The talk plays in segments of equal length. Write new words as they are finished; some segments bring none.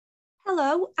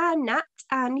Hello, I'm Nat,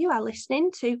 and you are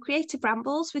listening to Creative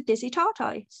Rambles with Dizzy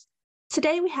Tortoise.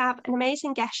 Today we have an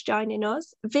amazing guest joining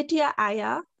us. Vidhya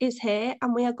Iyer is here,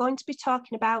 and we are going to be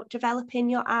talking about developing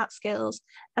your art skills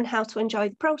and how to enjoy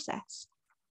the process.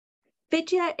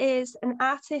 Vidhya is an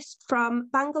artist from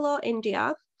Bangalore,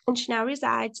 India, and she now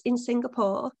resides in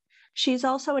Singapore. She is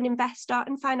also an investor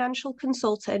and financial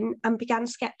consultant and began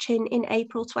sketching in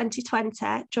April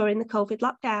 2020 during the COVID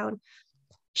lockdown.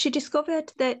 She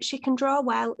discovered that she can draw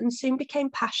well and soon became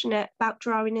passionate about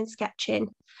drawing and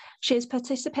sketching. She has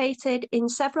participated in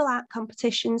several art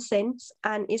competitions since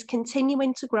and is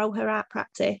continuing to grow her art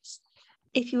practice.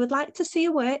 If you would like to see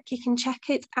her work, you can check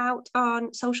it out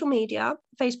on social media,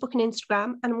 Facebook and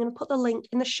Instagram, and I'm going to put the link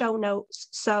in the show notes,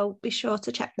 so be sure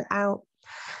to check that out.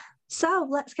 So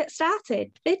let's get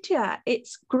started. Vidhya,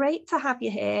 it's great to have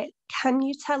you here. Can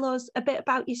you tell us a bit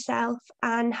about yourself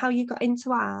and how you got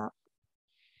into art?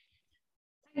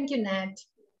 Thank you, Nat,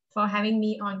 for having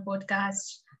me on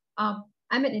podcast. I'm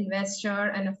an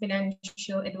investor and a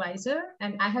financial advisor,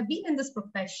 and I have been in this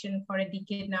profession for a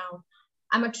decade now.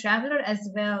 I'm a traveler as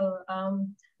well.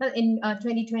 In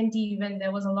 2020, when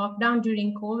there was a lockdown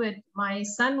during COVID, my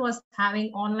son was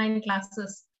having online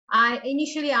classes. I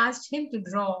initially asked him to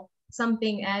draw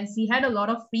something as he had a lot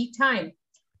of free time,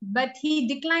 but he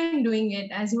declined doing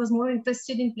it as he was more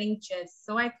interested in playing chess.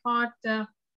 So I thought,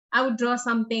 I would draw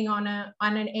something on an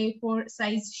A4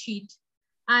 size sheet.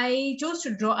 I chose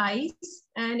to draw eyes,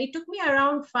 and it took me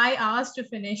around 5 hours to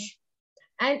finish.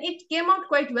 And it came out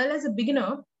quite well as a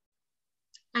beginner.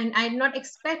 And I did not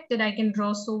expect that I can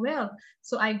draw so well.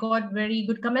 So I got very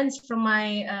good comments from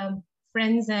my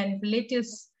friends and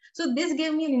relatives. So this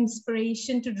gave me an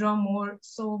inspiration to draw more.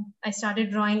 So I started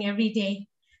drawing every day.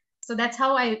 So that's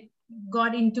how I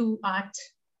got into art.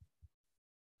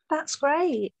 That's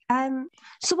great.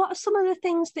 So what are some of the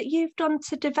things that you've done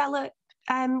to develop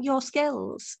your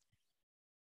skills?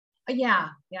 Yeah.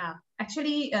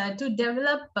 Actually, to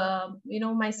develop,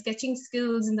 my sketching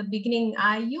skills in the beginning,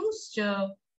 I used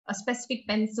specific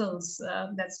pencils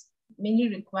that's mainly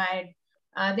required.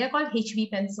 They're called HB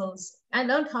pencils. I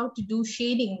learned how to do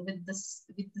shading with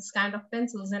this kind of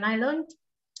pencils, and I learned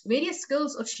various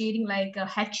skills of shading like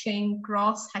hatching,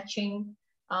 cross hatching,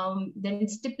 then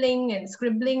stippling and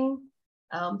scribbling,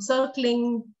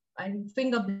 circling, and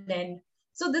finger blend.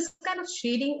 So this kind of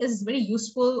shading is very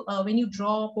useful when you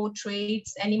draw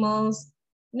portraits, animals,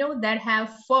 that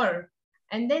have fur.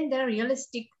 And then there are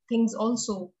realistic things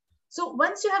also. So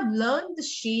once you have learned the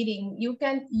shading, you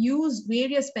can use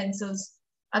various pencils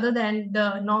other than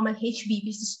the normal HB,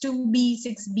 which is 2B,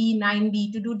 6B,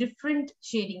 9B, to do different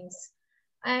shadings.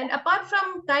 And apart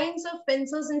from kinds of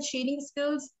pencils and shading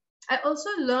skills, I also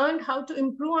learned how to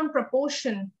improve on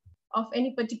proportion of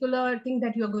any particular thing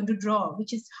that you are going to draw,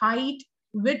 which is height,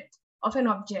 width of an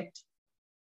object,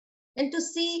 and to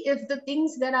see if the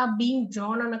things that are being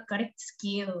drawn on a correct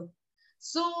scale.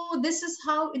 So this is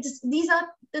how it is. These are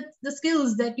the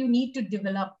skills that you need to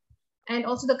develop, and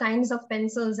also the kinds of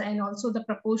pencils and also the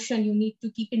proportion you need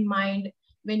to keep in mind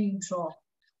when you draw.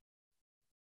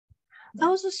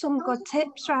 Those are some good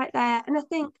tips right there. And I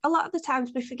think a lot of the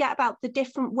times we forget about the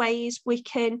different ways we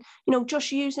can,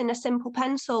 just using a simple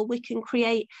pencil, we can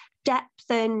create depth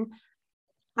and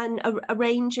a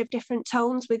range of different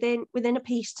tones within a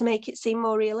piece to make it seem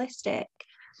more realistic.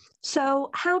 So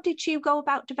how did you go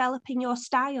about developing your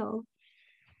style?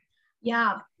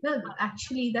 Yeah, well,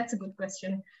 actually, that's a good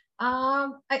question. I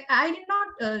did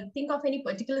not think of any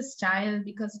particular style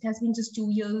because it has been just 2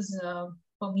 years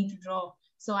for me to draw.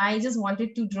 So I just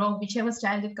wanted to draw whichever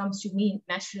style that comes to me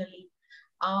naturally.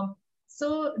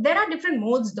 So there are different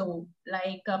modes though,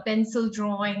 like pencil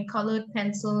drawing, colored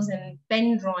pencils, and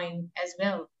pen drawing as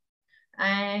well.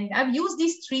 And I've used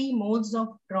these 3 modes of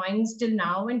drawings till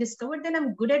now and discovered that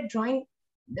I'm good at drawing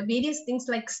the various things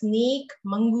like snake,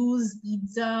 mongoose,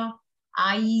 pizza,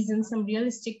 eyes, and some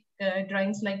realistic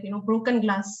drawings like, broken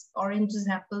glass, oranges,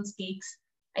 apples, cakes,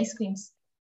 ice creams.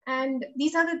 And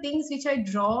these are the things which I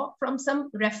draw from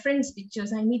some reference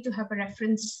pictures. I need to have a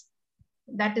reference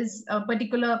that is a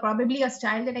particular, probably a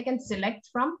style that I can select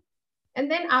from. And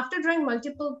then after drawing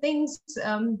multiple things,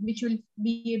 which you'll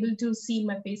be able to see in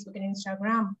my Facebook and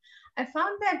Instagram, I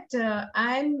found that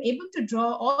I'm able to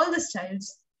draw all the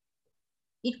styles.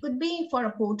 It could be for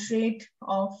a portrait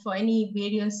of any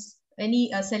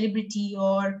celebrity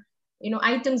or,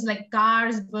 items like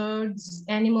cars, birds,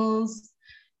 animals.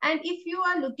 And if you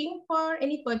are looking for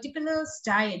any particular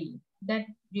style that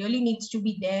really needs to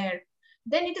be there,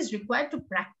 then it is required to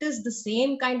practice the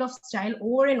same kind of style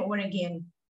over and over again.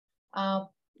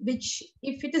 Which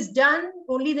if it is done,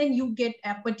 only then you get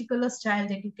a particular style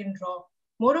that you can draw.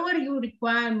 Moreover, you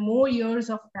require more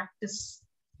years of practice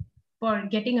for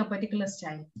getting a particular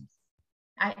style.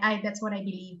 That's what I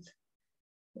believe.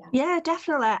 Yeah,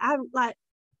 definitely.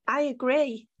 I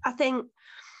agree. I think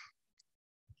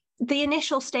the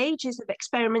initial stages of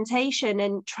experimentation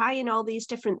and trying all these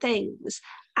different things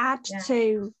add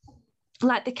to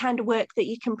like the kind of work that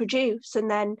you can produce,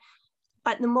 and then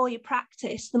like the more you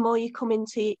practice, the more you come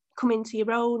into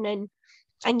your own,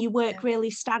 and your work really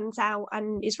stands out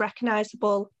and is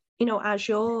recognizable, you know, as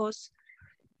yours.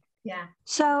 Yeah.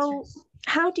 So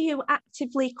how do you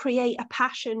actively create a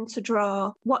passion to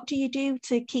draw? What do you do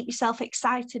to keep yourself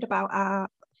excited about art?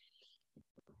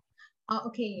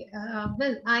 Okay.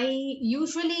 Well, I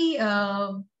usually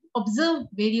observe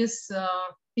various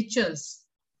pictures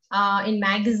in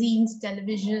magazines,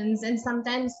 televisions, and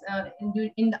sometimes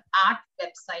in the art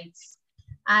websites.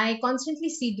 I constantly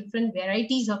see different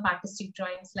varieties of artistic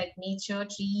drawings like nature,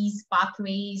 trees,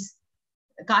 pathways,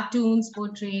 cartoons,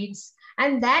 portraits,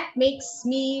 and that makes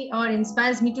me or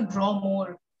inspires me to draw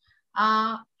more.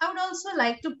 I would also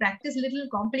like to practice little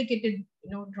complicated,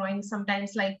 drawings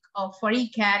sometimes, like a furry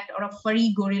cat or a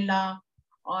furry gorilla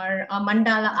or a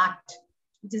mandala art,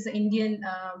 which is an Indian,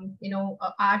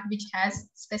 art which has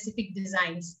specific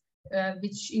designs,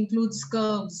 which includes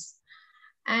curves.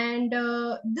 And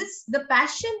the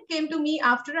passion came to me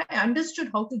after I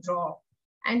understood how to draw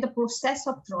and the process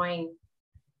of drawing,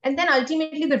 and then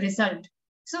ultimately the result.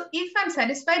 So if I'm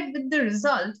satisfied with the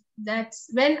result, that's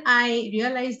when I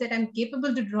realize that I'm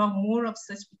capable to draw more of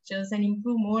such pictures and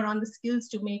improve more on the skills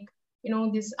to make,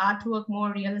 this artwork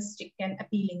more realistic and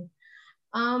appealing.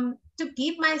 To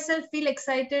keep myself feel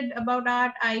excited about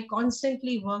art, I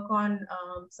constantly work on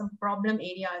some problem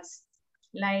areas.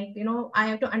 Like, I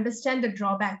have to understand the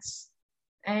drawbacks,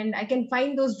 and I can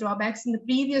find those drawbacks in the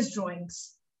previous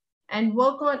drawings and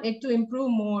work on it to improve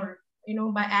more,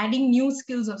 by adding new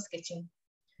skills of sketching.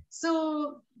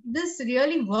 So this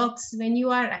really works when you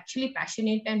are actually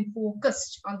passionate and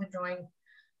focused on the drawing.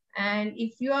 And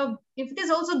if it is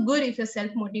also good if you're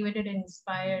self-motivated and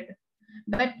inspired,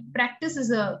 but practice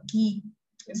is a key.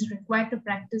 It's required to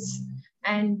practice,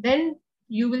 and then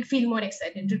you will feel more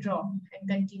excited to draw and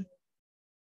continue.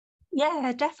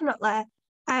 Yeah, definitely.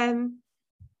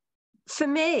 For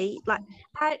me, like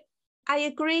I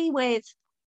agree with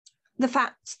the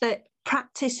fact that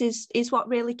practice is what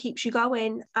really keeps you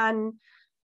going, and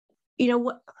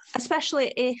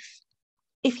especially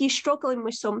if you're struggling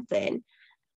with something,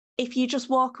 if you just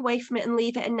walk away from it and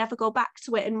leave it and never go back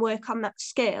to it and work on that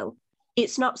skill,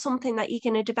 it's not something that you're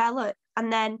going to develop.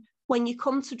 And then when you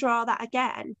come to draw that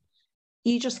again,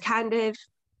 you just kind of,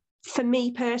 for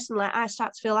me personally, I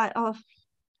start to feel like, oh,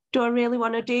 do I really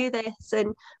want to do this?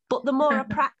 But the more I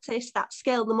practice that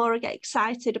skill, the more I get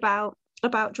excited about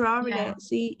drawing it.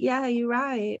 So yeah, you're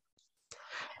right.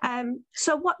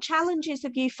 So what challenges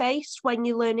have you faced when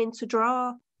you're learning to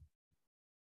draw?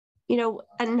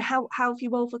 And how have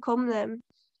you overcome them?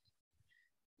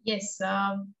 Yes,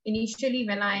 initially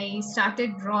when I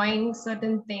started drawing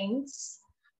certain things,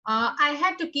 I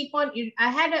had to keep on. I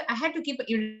had to keep an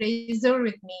eraser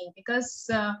with me, because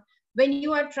when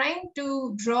you are trying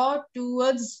to draw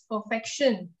towards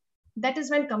perfection, that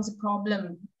is when comes a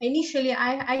problem. Initially,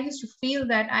 I used to feel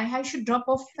that I should draw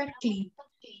perfectly.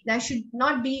 There should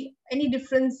not be any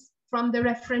difference from the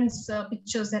reference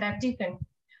pictures that I've taken.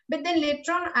 But then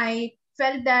later on, I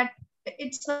felt that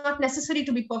it's not necessary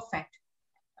to be perfect.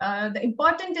 The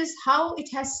important is how it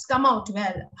has come out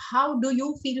well. How do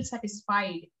you feel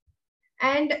satisfied?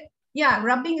 And yeah,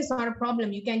 rubbing is not a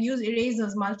problem. You can use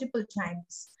erasers multiple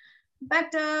times.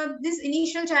 But these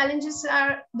initial challenges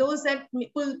are those that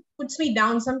puts me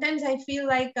down. Sometimes I feel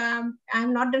like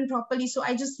I'm not done properly, so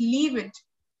I just leave it.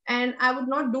 And I would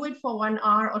not do it for 1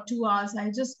 hour or 2 hours. I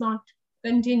just not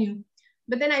continue.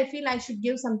 But then I feel I should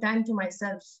give some time to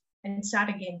myself and start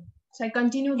again. So I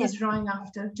continue this drawing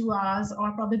after 2 hours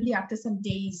or probably after some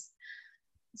days.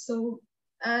 So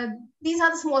these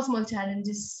are the small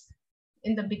challenges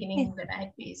in the beginning that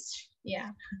I faced. Yeah.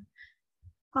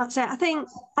 That's it. I think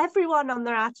everyone on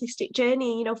their artistic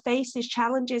journey, faces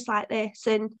challenges like this,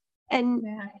 and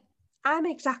I'm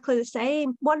exactly the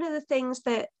same. One of the things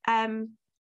that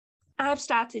I've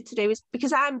started to do is,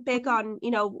 because I'm big on,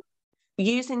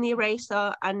 using the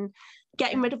eraser and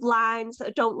getting rid of lines that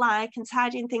I don't like and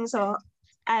tidying things up.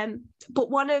 But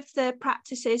one of the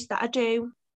practices that I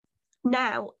do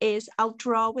now is I'll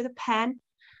draw with a pen.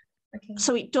 Okay.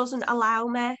 So it doesn't allow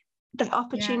me the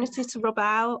opportunity to rub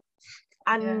out.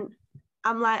 And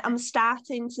I'm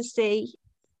starting to see,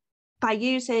 by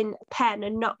using a pen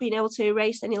and not being able to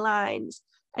erase any lines,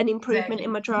 an improvement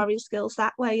in my drawing skills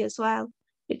that way as well,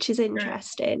 which is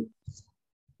interesting.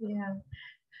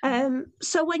 Yeah.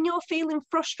 So when you're feeling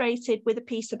frustrated with a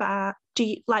piece of art, do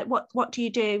you what do you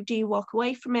do? Do you walk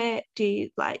away from it? Do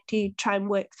you try and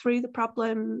work through the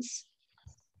problems?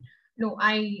 No,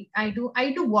 I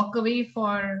do walk away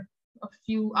for a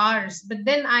few hours, but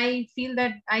then I feel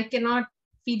that I cannot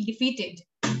feel defeated.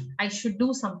 I should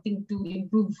do something to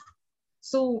improve.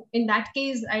 So in that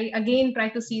case, I again try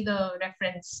to see the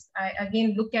reference. I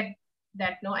again look at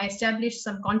that. No, I establish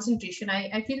some concentration.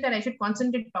 I feel that I should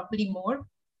concentrate properly more.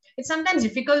 It's sometimes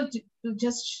difficult to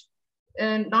just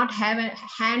not have a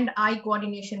hand-eye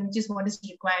coordination, which is what is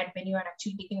required when you are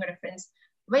actually taking a reference.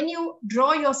 When you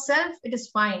draw yourself, it is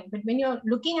fine. But when you're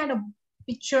looking at a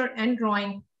picture and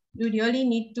drawing, you really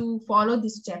need to follow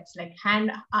these steps like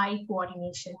hand-eye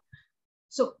coordination.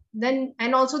 So then,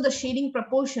 and also the shading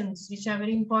proportions, which are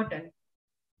very important.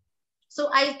 So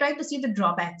I try to see the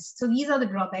drawbacks. So these are the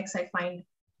drawbacks I find.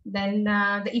 Then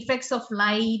the effects of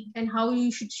light and how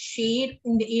you should shade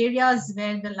in the areas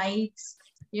where the lights,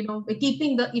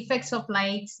 keeping the effects of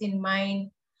lights in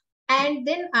mind. And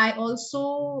then I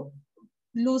also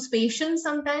lose patience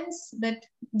sometimes, but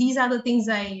these are the things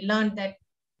I learned, that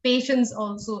patience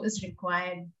also is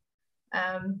required.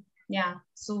 Yeah,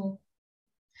 so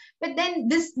but then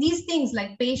these things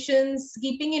like patience,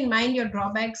 keeping in mind your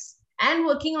drawbacks and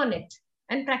working on it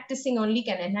and practicing only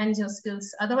can enhance your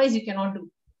skills. Otherwise, you cannot do.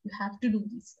 You have to do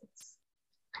these things.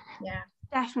 Yeah.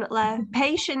 Definitely.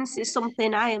 Patience is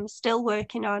something I am still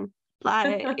working on.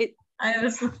 I'm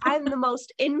the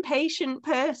most impatient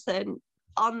person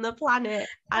on the planet,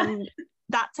 and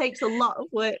that takes a lot of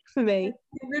work for me.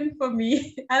 Even for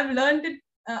me, I've learned it.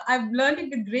 I've learned it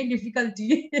with great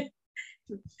difficulty.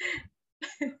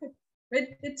 But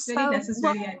it's very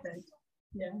necessary, I think.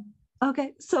 Yeah.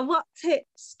 Okay, so what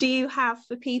tips do you have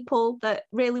for people that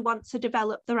really want to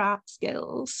develop their art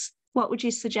skills? What would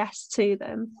you suggest to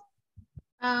them?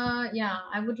 Yeah,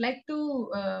 I would like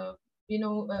to,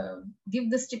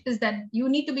 give this tip is that you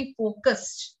need to be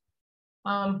focused.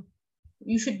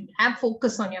 You should have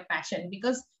focus on your passion,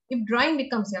 because if drawing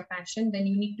becomes your passion, then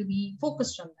you need to be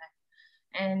focused on that.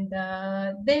 And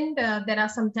then there are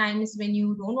some times when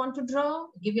you don't want to draw,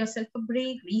 give yourself a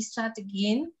break, restart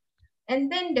again, and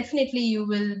then definitely you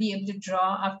will be able to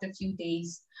draw after a few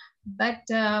days. But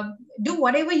do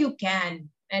whatever you can,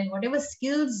 and whatever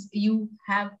skills you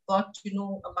have got to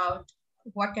know about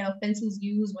what kind of pencils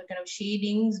use, what kind of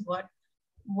shadings,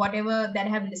 whatever that I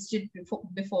have listed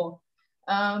before,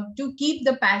 to keep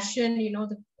the passion,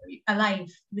 alive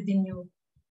within you.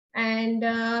 And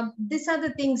these are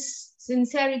the things: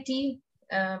 sincerity,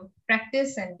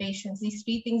 practice, and patience. These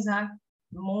three things are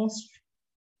most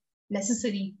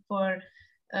necessary for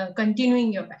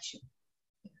continuing your passion.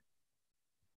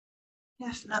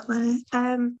 Definitely.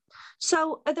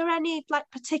 So are there any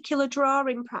particular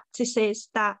drawing practices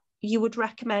that you would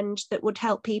recommend that would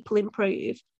help people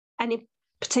improve? Any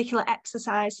particular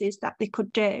exercises that they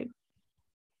could do?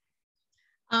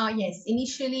 Yes,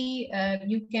 initially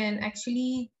you can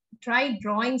actually try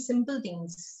drawing simple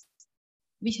things,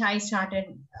 which I started,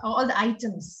 all the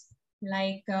items,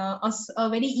 like a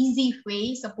very easy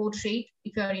face, a portrait,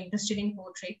 if you're interested in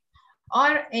portrait,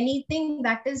 or anything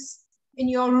that is in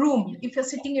your room. If you're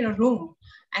sitting in a room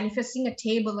and if you're seeing a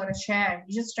table or a chair,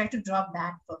 you just try to draw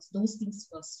that first, those things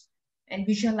first, and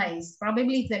visualize.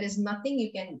 Probably if there is nothing,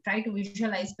 you can try to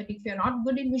visualize, but if you're not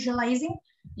good in visualizing,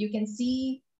 you can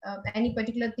see any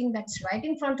particular thing that's right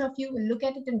in front of you, look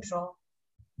at it and draw.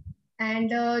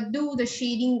 And do the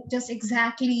shading just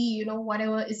exactly,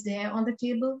 whatever is there on the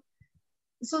table.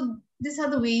 So these are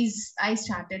the ways I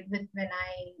started with when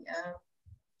I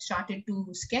started to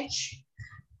sketch.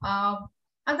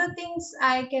 Other things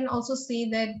I can also say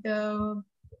that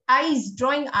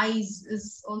drawing eyes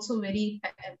is also very,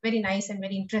 very nice and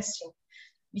very interesting,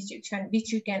 which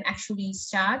you can actually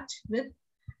start with.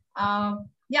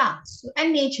 Yeah,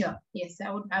 and nature. Yes,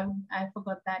 I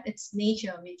forgot that. It's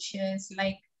nature, which is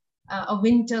like a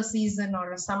winter season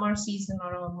or a summer season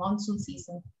or a monsoon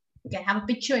season. You can have a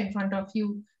picture in front of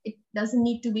you. It doesn't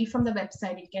need to be from the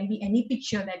website. It can be any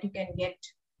picture that you can get,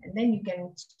 and then you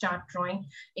can start drawing.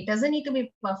 It doesn't need to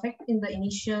be perfect in the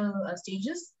initial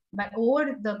stages, but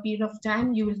over the period of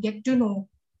time, you will get to know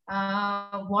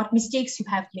what mistakes you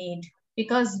have made.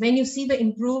 Because when you see the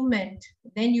improvement,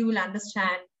 then you will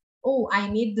understand, oh, I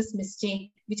made this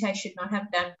mistake, which I should not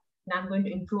have done, and I'm going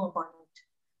to improve upon it.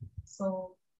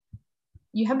 So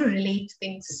you have to relate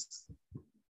things.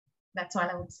 That's all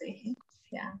I would say.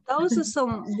 Yeah. Those are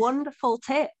some wonderful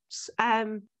tips.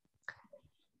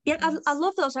 Yeah, I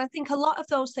love those. I think a lot of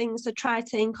those things I try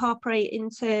to incorporate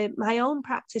into my own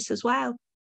practice as well.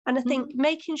 And I think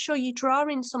making sure you're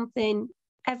drawing something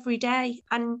every day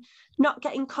and not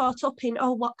getting caught up in,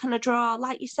 oh, what can I draw?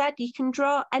 Like you said, you can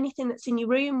draw anything that's in your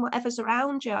room, whatever's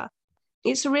around you.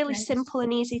 It's a really simple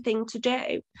and easy thing to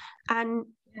do. And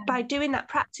by doing that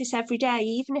practice every day,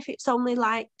 even if it's only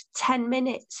like 10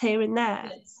 minutes here and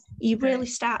there, you really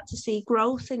start to see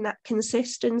growth in that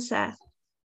consistency.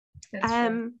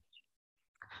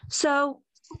 So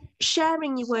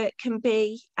sharing your work can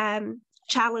be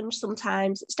challenge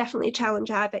sometimes. It's definitely a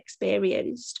challenge I've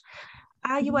experienced.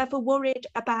 Are you ever worried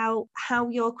about how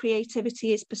your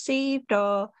creativity is perceived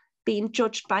or being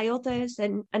judged by others,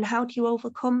 and how do you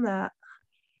overcome that?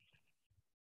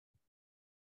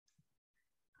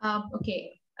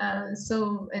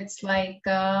 So it's like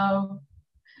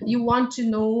you want to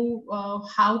know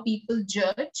how people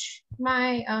judge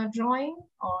my drawing,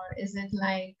 or is it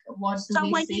like what do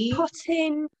they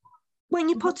say? When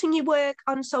you're putting your work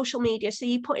on social media, so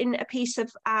you put in a piece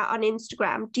of art on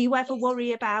Instagram, do you ever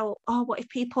worry about, oh, what if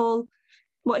people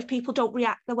don't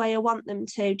react the way I want them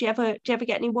to? Do you ever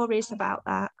get any worries about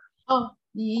that? Oh,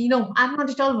 I'm not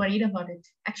at all worried about it.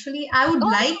 Actually, I would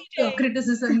like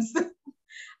criticisms.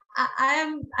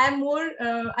 I'm more.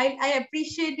 I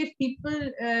appreciate if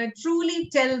people truly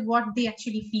tell what they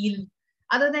actually feel,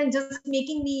 other than just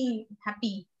making me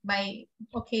happy by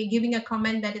giving a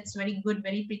comment that it's very good,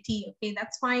 very pretty. Okay,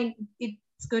 that's fine.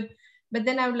 It's good. But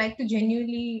then I would like to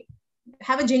genuinely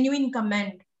have a genuine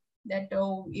comment that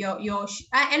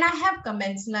and I have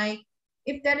comments like,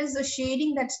 if there is a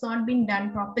shading that's not been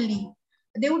done properly,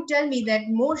 they would tell me that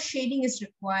more shading is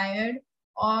required,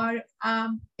 or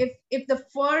if the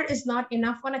fur is not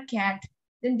enough on a cat,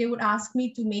 then they would ask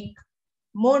me to make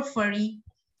more furry,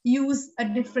 use a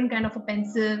different kind of a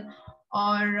pencil,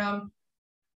 or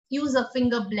use a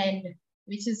finger blend,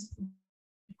 which is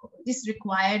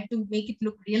required to make it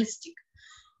look realistic.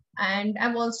 And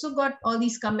I've also got all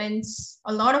these comments,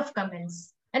 a lot of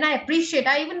comments, and I appreciate.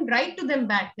 I even write to them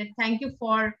back that thank you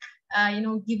for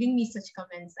giving me such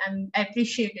comments, and I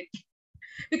appreciate it.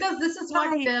 Because this is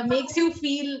what makes you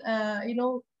feel,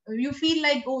 you feel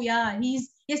like, oh yeah, he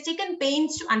has taken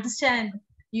pains to understand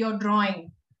your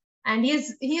drawing, and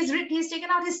he's taken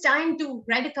out his time to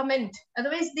write a comment.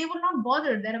 Otherwise, they will not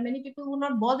bother. There are many people who will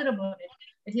not bother about it.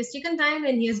 But he has taken time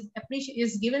and he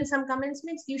has given some comments.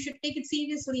 Means you should take it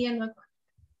seriously and work on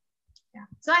it. Yeah.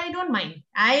 So I don't mind.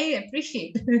 I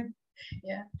appreciate.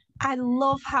 Yeah. I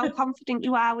love how confident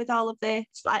you are with all of this.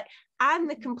 Like, I'm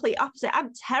the complete opposite.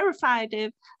 I'm terrified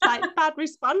of like bad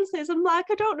responses. I'm like,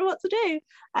 I don't know what to do.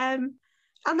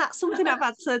 And that's something I've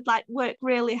had to like work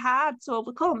really hard to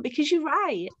overcome, because you're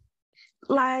right.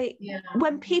 Like,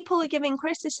 when people are giving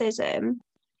criticism,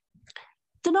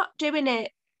 they're not doing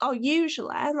it, or usually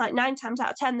like 9 times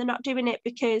out of 10, they're not doing it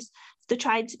because they're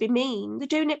trying to be mean. They're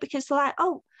doing it because they're like,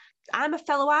 oh, I'm a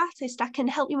fellow artist, I can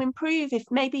help you improve if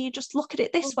maybe you just look at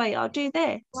it this way or do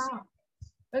this. Wow.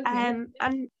 Okay. And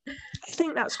I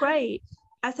think that's great.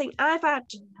 I think I've had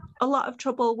a lot of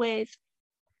trouble with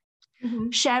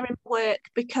sharing work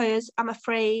because I'm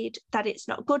afraid that it's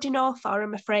not good enough, or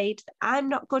I'm afraid that I'm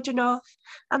not good enough.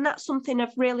 And that's something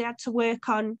I've really had to work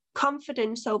on,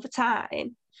 confidence over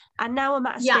time. And now I'm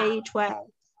at a stage where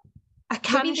I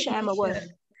can share my work.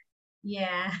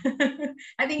 Yeah.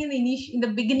 I think in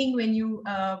the beginning, when you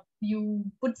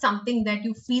put something that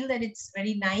you feel that it's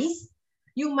very nice,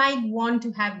 you might want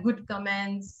to have good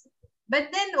comments. But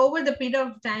then over the period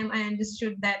of time, I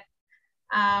understood that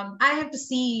I have to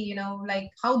see, like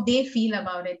how they feel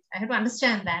about it. I have to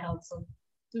understand that also.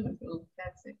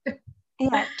 That's it.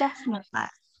 Yeah, definitely.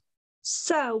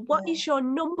 So what is your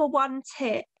number one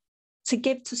tip to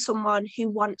give to someone who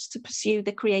wants to pursue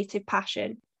the creative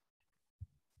passion?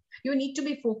 You need to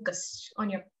be focused on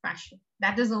your passion.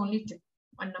 That is the only tip.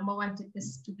 One number one tip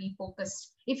is to be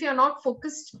focused. If you're not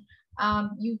focused,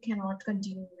 you cannot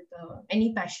continue with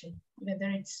any passion, whether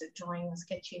it's drawing or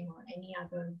sketching or any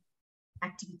other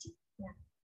activity. Yeah,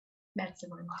 that's the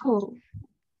one. Cool.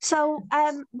 So,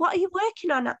 what are you working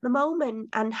on at the moment,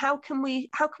 and how can we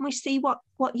see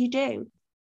what you do?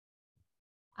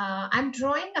 I'm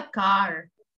drawing a car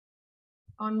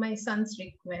on my son's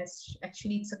request.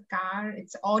 Actually, it's a car.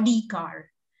 It's an Audi car.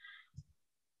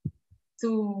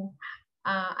 So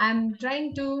I'm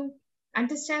trying to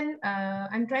understand.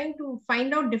 I'm trying to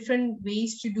find out different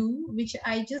ways to do, which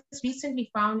I just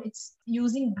recently found. It's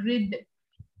using grid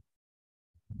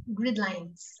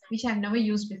lines, which I've never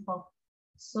used before.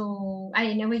 So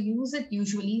I never use it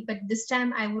usually, but this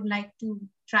time I would like to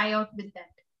try out with that.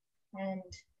 And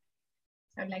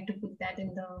I'd like to put that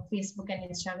in the Facebook and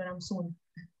Instagram soon.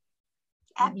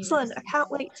 Excellent. I can't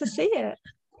wait to see it.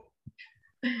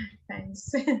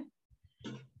 Thanks.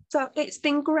 So it's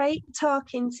been great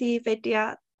talking to you,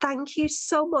 Vidya. Thank you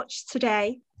so much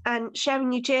today and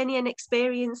sharing your journey and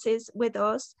experiences with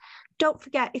us. Don't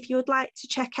forget, if you would like to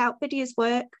check out Vidya's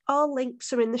work, all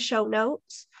links are in the show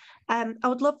notes. I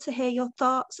would love to hear your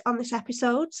thoughts on this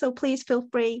episode, so please feel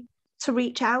free to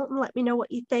reach out and let me know what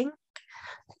you think.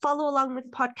 Follow along with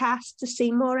the podcast to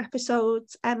see more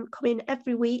episodes coming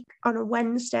every week on a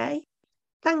Wednesday.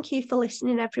 Thank you for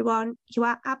listening, everyone. You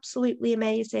are absolutely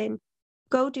amazing.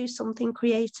 Go do something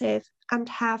creative and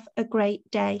have a great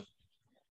day.